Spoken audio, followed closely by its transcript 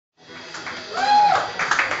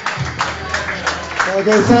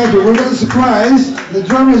Okay, thank you. We've got a surprise. The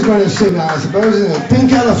drummer is going to sing now, I suppose, isn't it?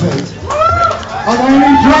 Pink Elephant. Are there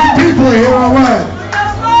any drunk people here or what?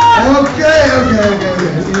 Okay.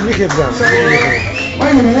 You lick it down. Wait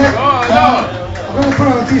a minute. I'm going to put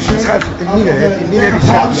on a t-shirt.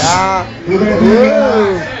 You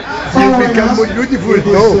become more beautiful.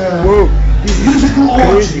 No. Musical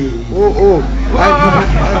orgy.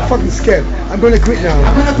 I'm fucking scared. I'm going to quit now.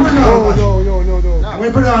 I'm going to put it on. No. I'm going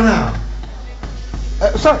to put it on now.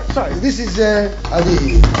 Sorry. This is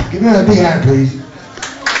Adi. Give me a big hand, please.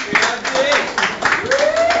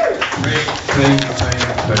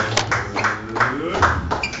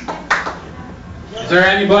 Is there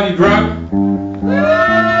anybody drunk?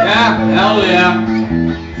 Yeah, hell yeah.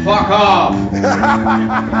 Fuck off.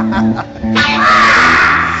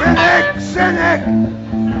 Cynic!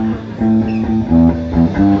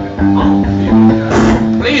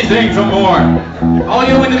 Please drink some more. All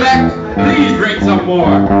you in the back, please drink some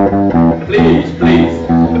more. Please.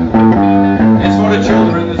 It's for the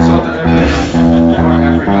children in Southern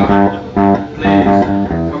Africa. Please,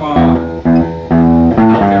 come on.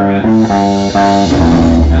 Help your heads.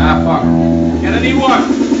 Ah, fuck. Get a new one.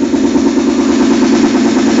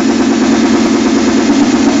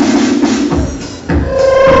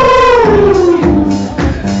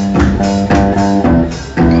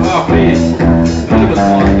 Oh, please. None of us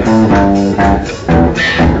want them.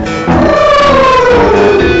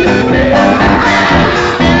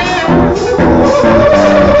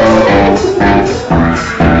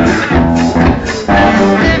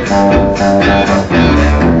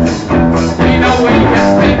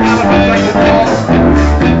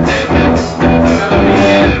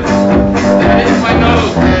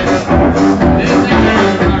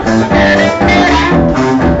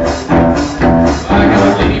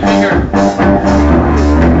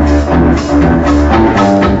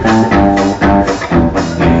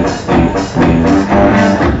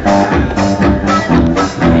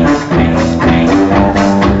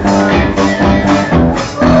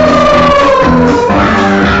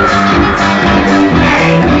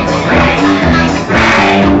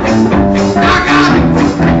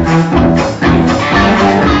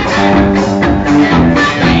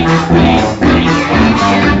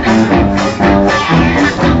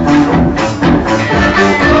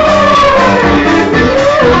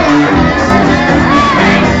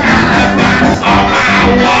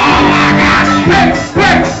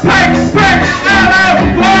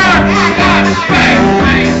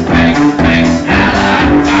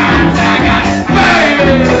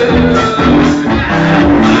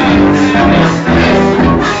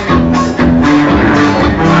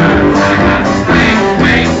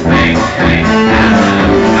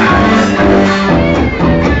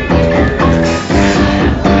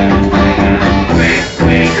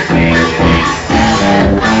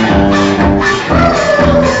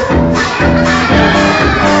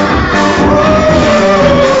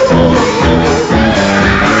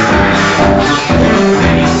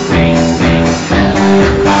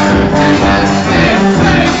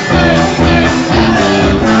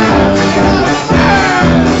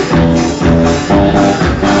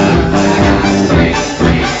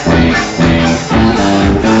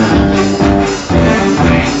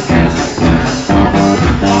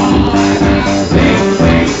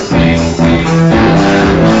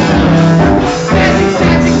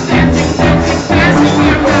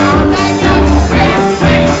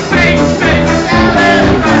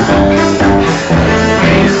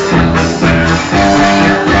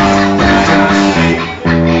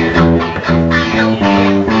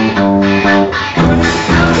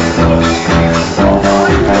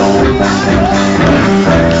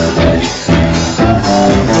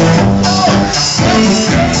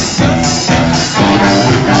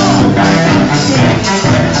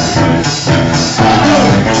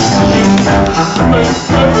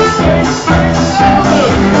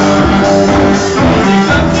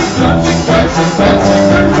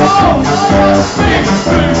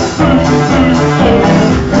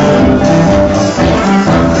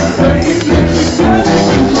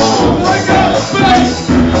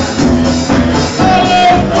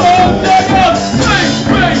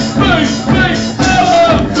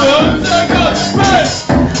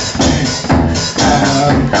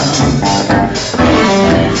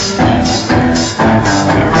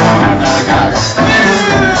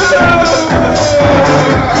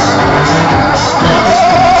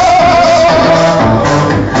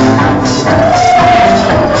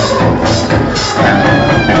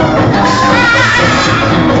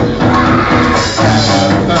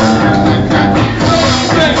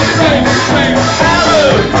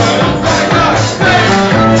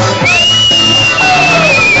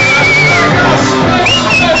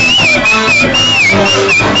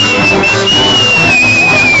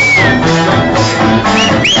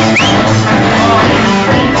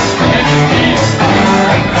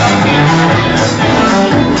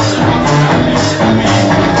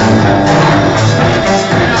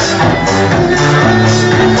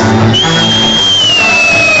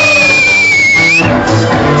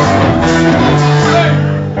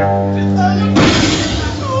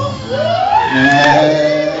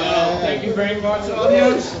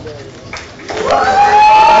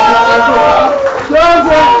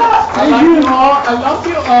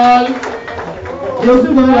 looks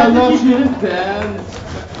good, I love you.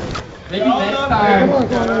 Maybe next time.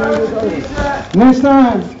 Next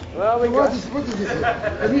time. Well, what is it?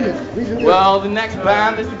 Read it. Well, the next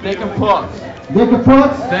band is the Dick and Puts. Dick and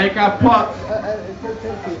Puts? Dick and Puts.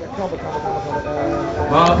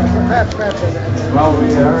 Well,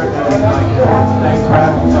 we heard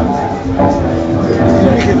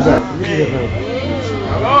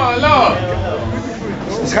Hallo.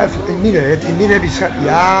 Schrijf in midden, het in midden heb je schrijf.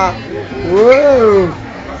 Ja. Wow.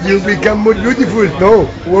 You become more beautiful. No.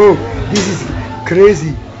 Wow. This is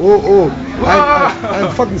crazy. Oh.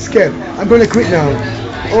 I'm fucking scared. I'm gonna quit now.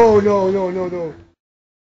 Oh no.